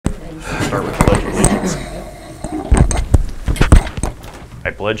Start with the Pledge of Allegiance.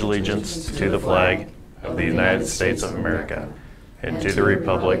 I pledge allegiance to the flag of the United States of America and to the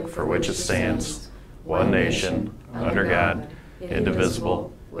republic for which it stands, one nation, under God,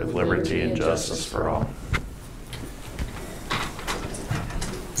 indivisible, with liberty and justice for all.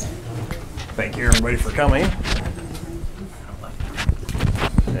 Thank you, everybody, for coming.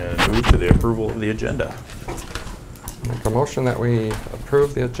 And move to the approval of the agenda. Make a motion that we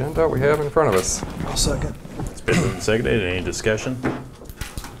approve the agenda we have in front of us. I'll second. It's been moved and seconded. Any discussion?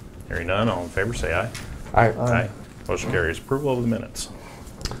 Hearing none, all in favor say aye. Aye. Aye. Motion carries. Approval of the minutes.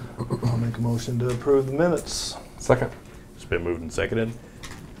 I'll make a motion to approve the minutes. Second. It's been moved and seconded.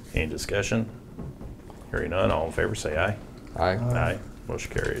 Any discussion? Hearing none, all in favor say aye. Aye. Aye.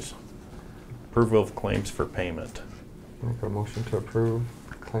 Motion carries. Approval of claims for payment. Make a motion to approve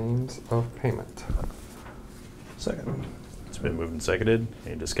claims of payment. Second. It's been moved and seconded.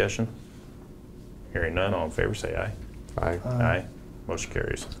 Any discussion? Hearing none, all in favor say aye. Aye. Aye. Motion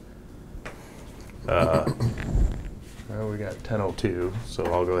carries. Well, we got 10:02, so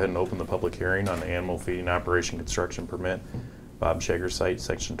I'll go ahead and open the public hearing on the animal feeding operation construction permit, Bob Shager site,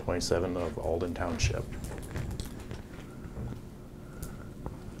 section 27 of Hardin Township.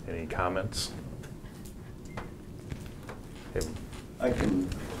 Any comments? I can,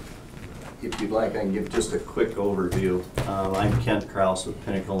 if you'd like, I can give just a quick overview. I'm Kent Kraus with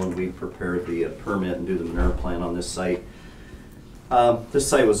Pinnacle, and we prepared the permit and do the manure plan on this site. This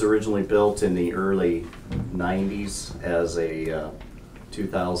site was originally built in the early 90s as a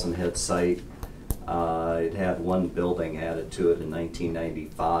 2,000 head site. It had one building added to it in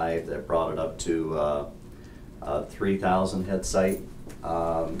 1995 that brought it up to a 3,000 head site.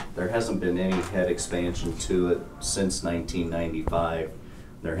 There hasn't been any head expansion to it since 1995.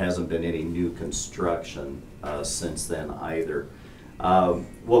 There hasn't been any new construction since then either.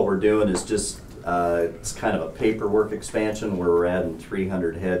 What we're doing is just it's kind of a paperwork expansion where we're adding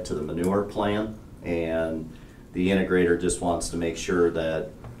 300 head to the manure plan, and the integrator just wants to make sure that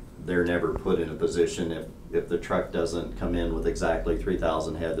they're never put in a position if the truck doesn't come in with exactly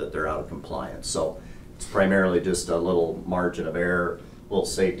 3,000 head that they're out of compliance. So it's primarily just a little margin of error, a little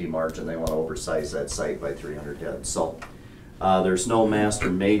safety margin. They want to oversize that site by 300 head. So there's no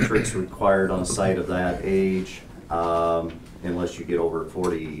master matrix required on a site of that age. Unless you get over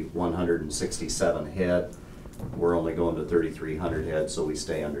 4,167 head. We're only going to 3,300 head, so we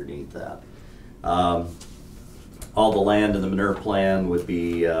stay underneath that. All the land in the manure plan would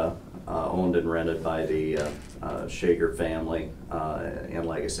be owned and rented by the Shager family, and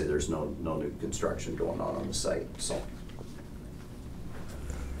like I say, there's no new construction going on the site. So,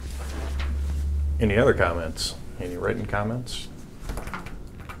 Any other comments? Any written comments?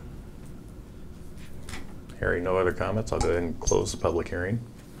 Hearing no other comments, I'll go ahead and close the public hearing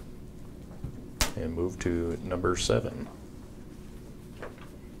and move to number 7,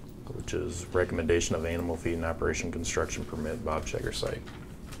 which is recommendation of animal feeding operation construction permit, Bob Shager site.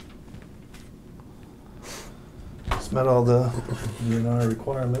 It's met all the DNR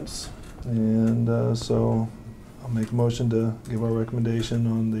requirements, and so I'll make a motion to give our recommendation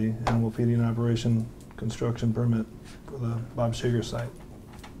on the animal feeding operation construction permit for the Bob Shager site.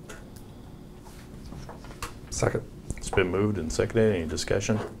 Second. It's been moved and seconded. Any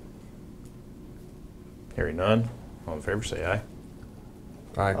discussion? Hearing none, all in favor say aye.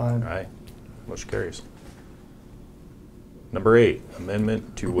 Aye. Aye. Motion carries. Number 8,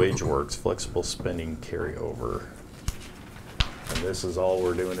 amendment to WageWorks flexible spending carryover. And this is all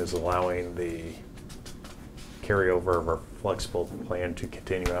we're doing is allowing the carryover of our flexible plan to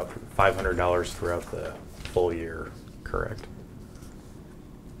continue out for $500 throughout the full year, correct?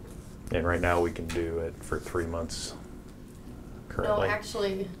 And right now we can do it for 3 months currently. No,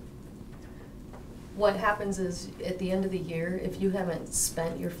 actually, what happens is at the end of the year, if you haven't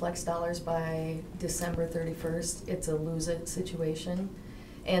spent your flex dollars by December 31st, it's a lose it situation.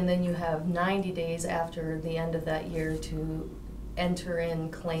 And then you have 90 days after the end of that year to enter in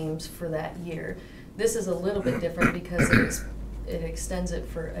claims for that year. This is a little bit different because it extends it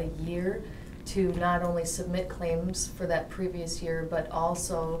for a year to not only submit claims for that previous year, but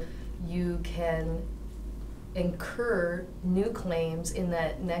also you can incur new claims in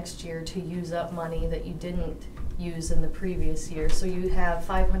that next year to use up money that you didn't use in the previous year. So you have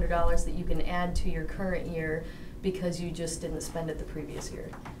 $500 that you can add to your current year because you just didn't spend it the previous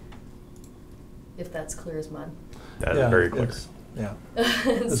year. If that's clear as mud. That is very clear. Yeah,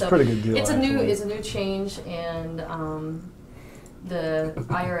 it's so a pretty good deal. It's actually. a new change, and the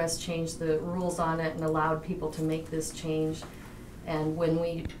IRS changed the rules on it and allowed people to make this change. And when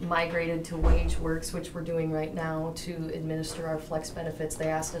we migrated to WageWorks, which we're doing right now to administer our flex benefits, they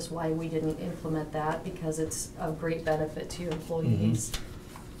asked us why we didn't implement that, because it's a great benefit to your employees.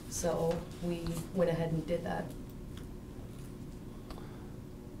 So we went ahead and did that.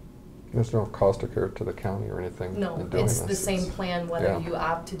 There's no cost occurred to the county or anything No, in doing it's this? the same plan whether yeah. you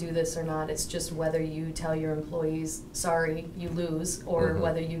opt to do this or not. It's just whether you tell your employees, sorry, you lose, or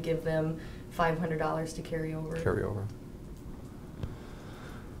whether you give them $500 to carry over. Carry over.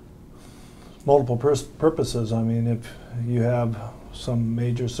 Multiple purposes. I mean, if you have some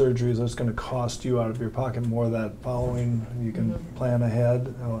major surgeries that's going to cost you out of your pocket more that following, you can plan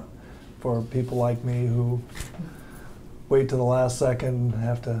ahead. For people like me who wait to the last second,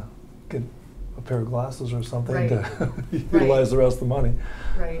 have to get a pair of glasses or something to utilize the rest of the money.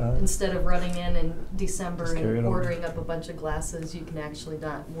 Right. Instead of running in December Just carry it and over. ordering up a bunch of glasses, you can actually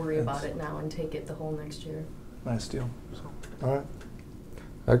not worry about it now and take it the whole next year. Nice deal. So, all right.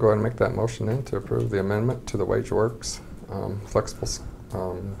 I'd go ahead and make that motion then to approve the amendment to the WageWorks flexible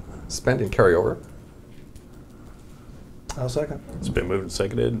spending carryover. I'll second. It's been moved and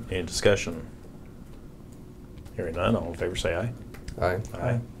seconded. Any discussion? Hearing none, all in favor say aye. Aye.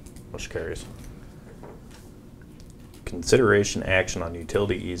 Aye. Motion carries. Consideration action on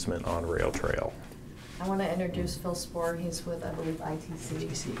utility easement on rail trail. I want to introduce Phil Spohr. He's with, I believe, ITC.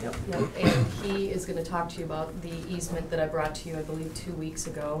 ITC, yep. Yep. And he is going to talk to you about the easement that I brought to you, I believe, 2 weeks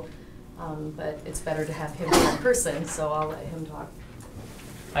ago. But it's better to have him in person, so I'll let him talk.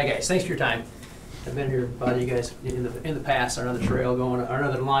 Hi guys, thanks for your time. I've been here by you guys in the past on another trail going, or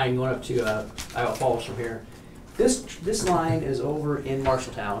another line going up to Iowa Falls from here. This line is over in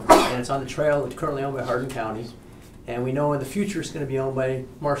Marshalltown, and it's on the trail that's currently owned by Hardin County. And we know in the future it's going to be owned by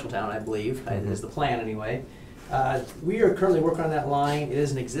Marshalltown, I believe, is the plan anyway. We are currently working on that line. It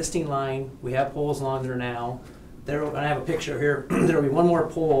is an existing line. We have poles along there now. And I have a picture here. There will be one more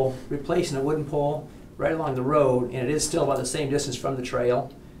pole replacing a wooden pole right along the road, and it is still about the same distance from the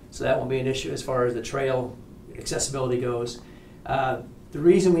trail, so that won't be an issue as far as the trail accessibility goes. The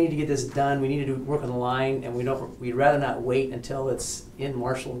reason we need to get this done, we need to work on the line, and we'd rather not wait until it's in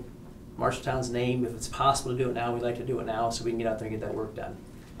Marshalltown's name. If it's possible to do it now, we'd like to do it now so we can get out there and get that work done.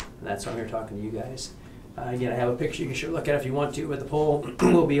 And that's why I'm here talking to you guys. Again, I have a picture you can sure look at if you want to, but the pole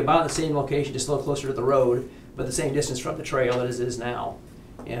will be about in the same location, just a little closer to the road, but the same distance from the trail as it is now.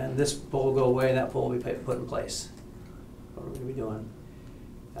 And this pole will go away, that pole will be put in place. What we're going to be doing.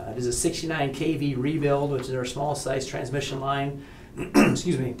 It is a 69 kV rebuild, which is our small size transmission line.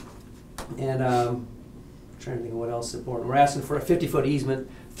 Excuse me. And I'm trying to think of what else is important. We're asking for a 50-foot easement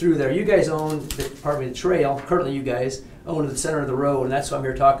through there. You guys own the trail. Currently, you guys own the center of the road, and that's why I'm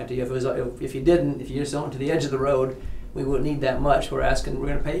here talking to you. If you didn't, if you just owned to the edge of the road, we wouldn't need that much. We're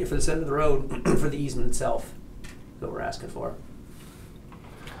going to pay you for the center of the road for the easement itself. That's what we're asking for.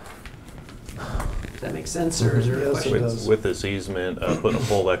 Does that make sense, or is there a Yes, question? it does. With this easement, putting a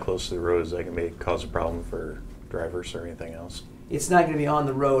pole that close to the road, is that going to cause a problem for drivers or anything else? It's not going to be on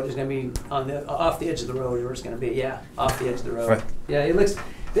the road. It's going to be off the edge of the road. Where it's going to be, yeah, off the edge of the road. Right. Yeah, it looks.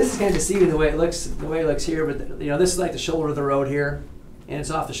 This is kind of deceiving the way it looks. The way it looks here, but this is like the shoulder of the road here, and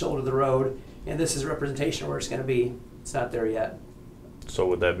it's off the shoulder of the road, and this is a representation of where it's going to be. It's not there yet. So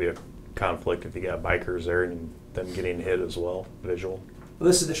would that be a conflict if you got bikers there and them getting hit as well, visual? Well,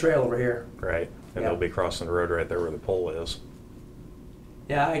 this is the trail over here. Right, and Yeah. they'll be crossing the road right there where the pole is.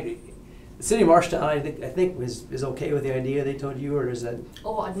 Yeah, the city of Marshalltown, I think is okay with the idea they told you, or is that?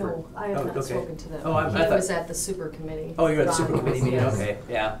 Oh, no, I have not okay. spoken to them. Oh, I He thought- was at the super committee. Oh, you're at the super Ron committee was, meeting. yes. Okay,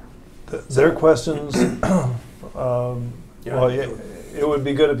 yeah. Their questions, Yeah. well, it would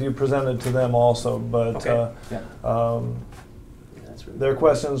be good if you presented to them also, but Okay. Yeah. That's really their cool.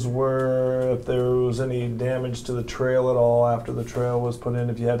 questions were if there was any damage to the trail at all after the trail was put in,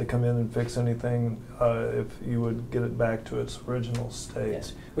 if you had to come in and fix anything, if you would get it back to its original state.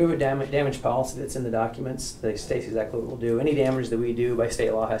 Yes, we have a damage policy that's in the documents that states exactly what we'll do. Any damage that we do by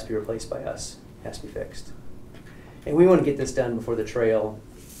state law has to be replaced by us, has to be fixed. And we want to get this done before the trail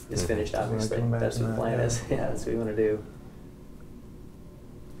is finished, I obviously. can That's what the imagine plan that, is. yeah. Yeah, that's what we want to do.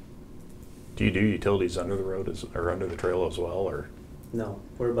 Do you do utilities under the road or under the trail as well, or No,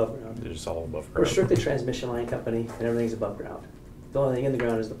 we're above ground. is it just all above We're ground? strictly transmission line company, and everything's above ground. The only thing in the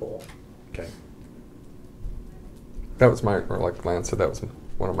ground is the pole. Okay. That was or like Lance said, that was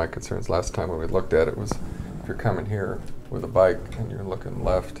one of my concerns last time when we looked at it, was if you're coming here with a bike and you're looking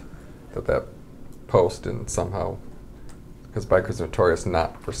left, that post and somehow, because bikers are notorious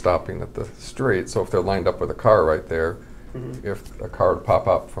not for stopping at the street, so if they're lined up with a car right there, if a car would pop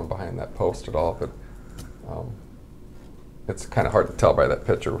up from behind that post at all, but it's kind of hard to tell by that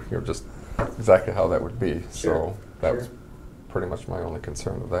picture, just exactly how that would be. Sure, So that was pretty much my only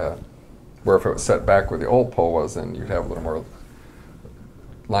concern with that. Where if it was set back where the old pole was, then you'd have a little more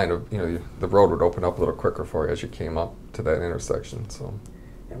line of, the road would open up a little quicker for you as you came up to that intersection, so.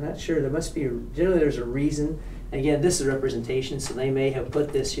 I'm not sure, there must be, generally there's a reason. Again, this is representation, so they may have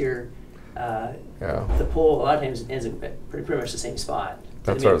put this here, Yeah. the pole a lot of times ends in pretty much the same spot.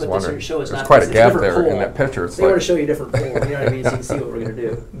 That's They may what I was put this here wondering. to show it's There's not- quite a it's gap different there in pole. that picture. It's They want like- to show you a different pole, you know what I mean, so you can see what we're gonna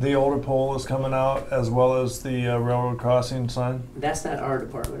do. The older pole is coming out as well as the railroad crossing sign? That's not our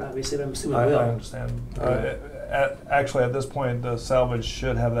department, obviously, but I'm assuming I it will. understand. Okay. Actually, at this point, the salvage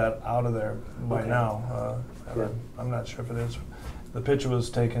should have that out of there by Okay. now. Yeah. I'm not sure if it is. The picture was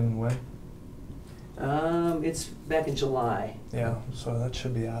taken when? It's back in July. Yeah, so that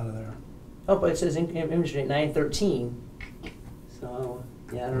should be out of there. Oh, but it says image date 9/13. So,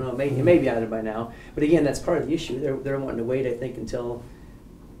 yeah, I don't know, it may be out of it by now. But again, that's part of the issue. They're wanting to wait, I think, until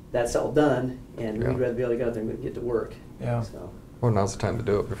that's all done, and Yeah. we'd rather be able to get out there and get to work. Yeah. So, Well, now's the time to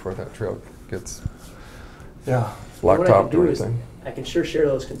do it before that trail gets Yeah. what I can blacktop do or is, anything. I can sure share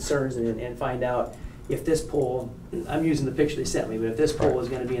those concerns and find out if this pole, I'm using the picture they sent me, but if this pole Right. is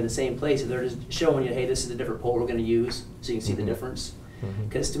gonna be in the same place, if they're just showing you, hey, this is a different pole we're gonna use, so you can see the Mhm. difference. Mhm.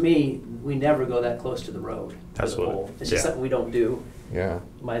 Because to me, we never go that close to the road, to That's the what- pole. It's just yeah. something we don't do. Yeah.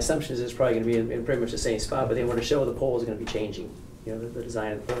 My assumption is it's probably gonna be in pretty much the same spot, but they want to show the pole is gonna be changing, the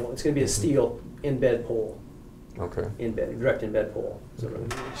design of the pole. It's gonna be a steel in-bed pole, Okay. direct in-bed pole. is what we're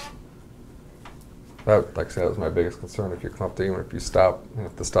gonna use. That, like I said, that was my biggest concern. If you come up to, even if you stop, and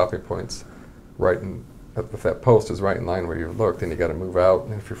if the stopping point's right in, if that post is right in line where you look, then you got to move out.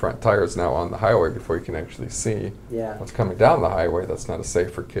 And if your front tire is now on the highway before you can actually see Yeah. what's coming down the highway, that's not as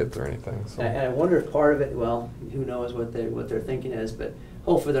safe for kids or anything. So. And I wonder if part of it, well, who knows what their thinking is, but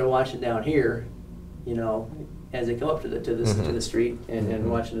hopefully they're watching down here, as they come up to Mhm. the street and Mhm.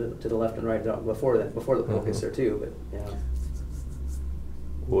 watching to the left and right before the pole gets Mhm. there too. But yeah.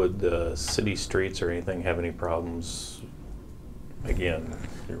 Would the city streets or anything have any problems? Again,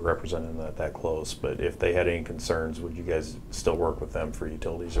 you're representing that close, but if they had any concerns, would you guys still work with them for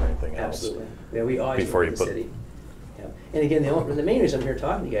utilities or anything else? Absolutely. Yeah, we always Before work you with the put- city. Yeah. And again, the main reason I'm here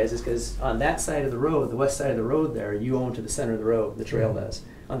talking to you guys is because on that side of the road, the west side of the road there, you own to the center of the road, the trail does.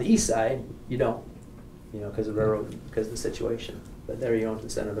 On the east side, you don't, because of the railroad, because of the situation. But there you own to the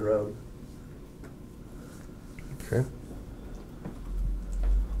center of the road. Okay.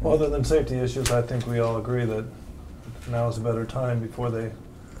 Well, other than safety issues, I think we all agree that now is a better time before they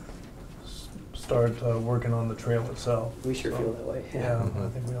start working on the trail itself. We sure So, feel that way. Yeah, Mhm. I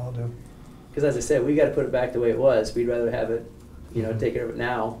think we all do. Because as I said, we got to put it back the way it was. We'd rather have it, Mhm. take care of it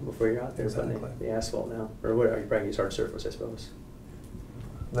now before you're out there putting Exactly. the asphalt now. Or what, are you probably use hard surface, I suppose.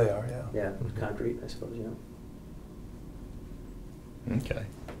 They are, yeah. Yeah, Mhm. concrete, I suppose, Okay.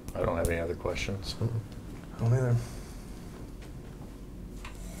 I don't have any other questions. Mhm. Don't either.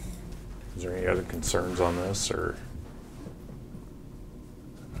 Is there any other concerns on this, or?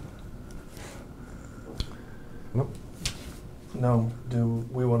 Nope. No, do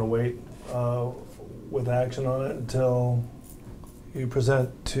we want to wait with action on it until you present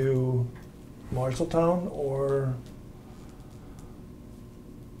to Marshalltown, or?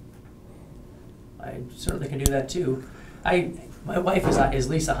 I certainly can do that too. My wife is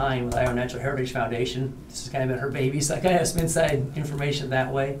Lisa Hine with Iowa Natural Heritage Foundation. This has kind of been her baby, so I kind of have some inside information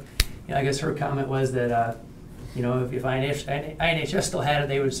that way. I guess her comment was that, if INHS still had it,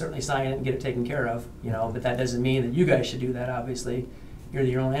 they would certainly sign it and get it taken care of, but that doesn't mean that you guys should do that, obviously. You're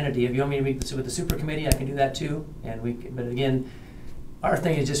your own entity. If you want me to meet with the super committee, I can do that too. But again, our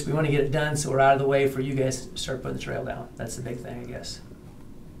thing is just we want to get it done so we're out of the way for you guys to start putting the trail down. That's the big thing, I guess.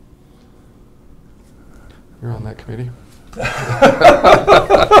 You're on that committee.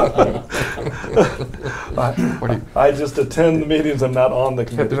 What do you? I just attend the meetings, I'm not on the Yeah,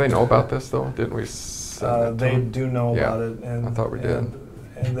 committee. do they know about this though? Didn't we? Send that to They them? do know Yeah, about it, and I thought we did.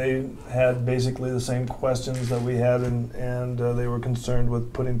 And they had basically the same questions that we had, and they were concerned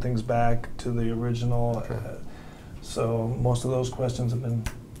with putting things back to the original. Okay. So most of those questions have been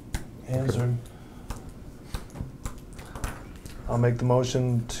answered. I'll make the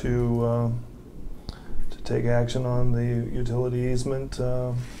motion to take action on the utility easement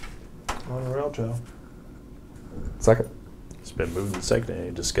on the rail trail. Second. It's been moved and seconded.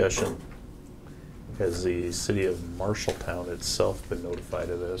 Any discussion? Has the city of Marshalltown itself been notified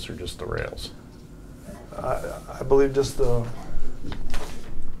of this, or just the rails? I believe just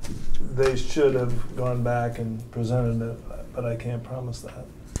they should have gone back and presented it, but I can't promise that.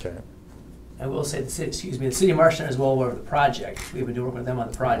 Okay. I will say, the city of Marshalltown is well aware of the project. We've been working with them on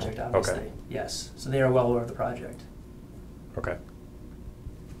the project, obviously. Okay. Yes, so they are well aware of the project. Okay.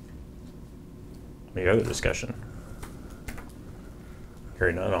 Any other discussion?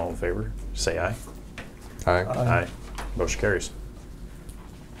 Hearing none, all in favor, say aye. Aye. Aye. Motion carries.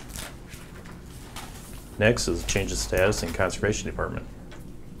 Next is change of status in Conservation Department.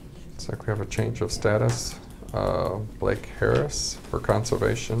 Looks like we have a change of status. Blake Harris for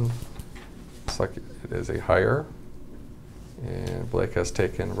conservation. Looks like it is a hire. And Blake has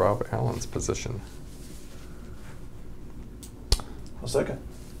taken Rob Allen's position. I'll second.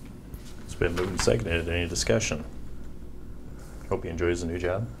 It's been moved and seconded. Any discussion? Hope he enjoys the new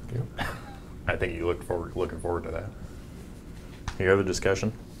job. Yep. I think you looking forward to that. Any other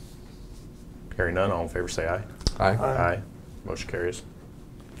discussion? Hearing none, all in favor say aye. Aye. Aye. Motion carries.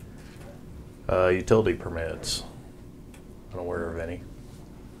 Utility permits. Unaware of any.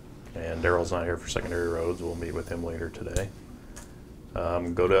 And Daryl's not here for secondary roads. We'll meet with him later today.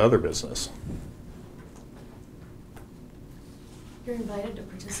 Go to other business. You're invited to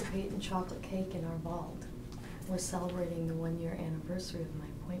participate in chocolate cake in our vault. We're celebrating the 1-year anniversary of my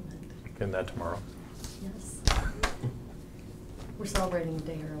appointment. Isn't that tomorrow? Yes. We're celebrating a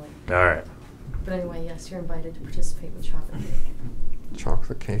day early. All right. But anyway, yes, you're invited to participate with chocolate cake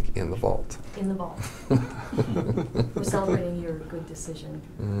Chocolate cake in the vault. in the vault. We're celebrating your good decision.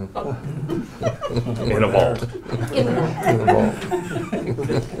 Mm. In a vault. In the vault. In the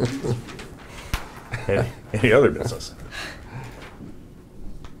vault. Any other business?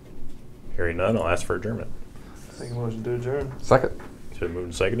 Hearing none, I'll ask for adjournment. Take a motion to adjourn. Second. It's been moved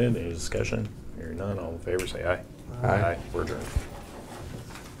and seconded. Any discussion? Hearing none, all in favor say aye. Aye. We're adjourned.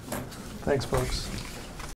 Thanks, folks.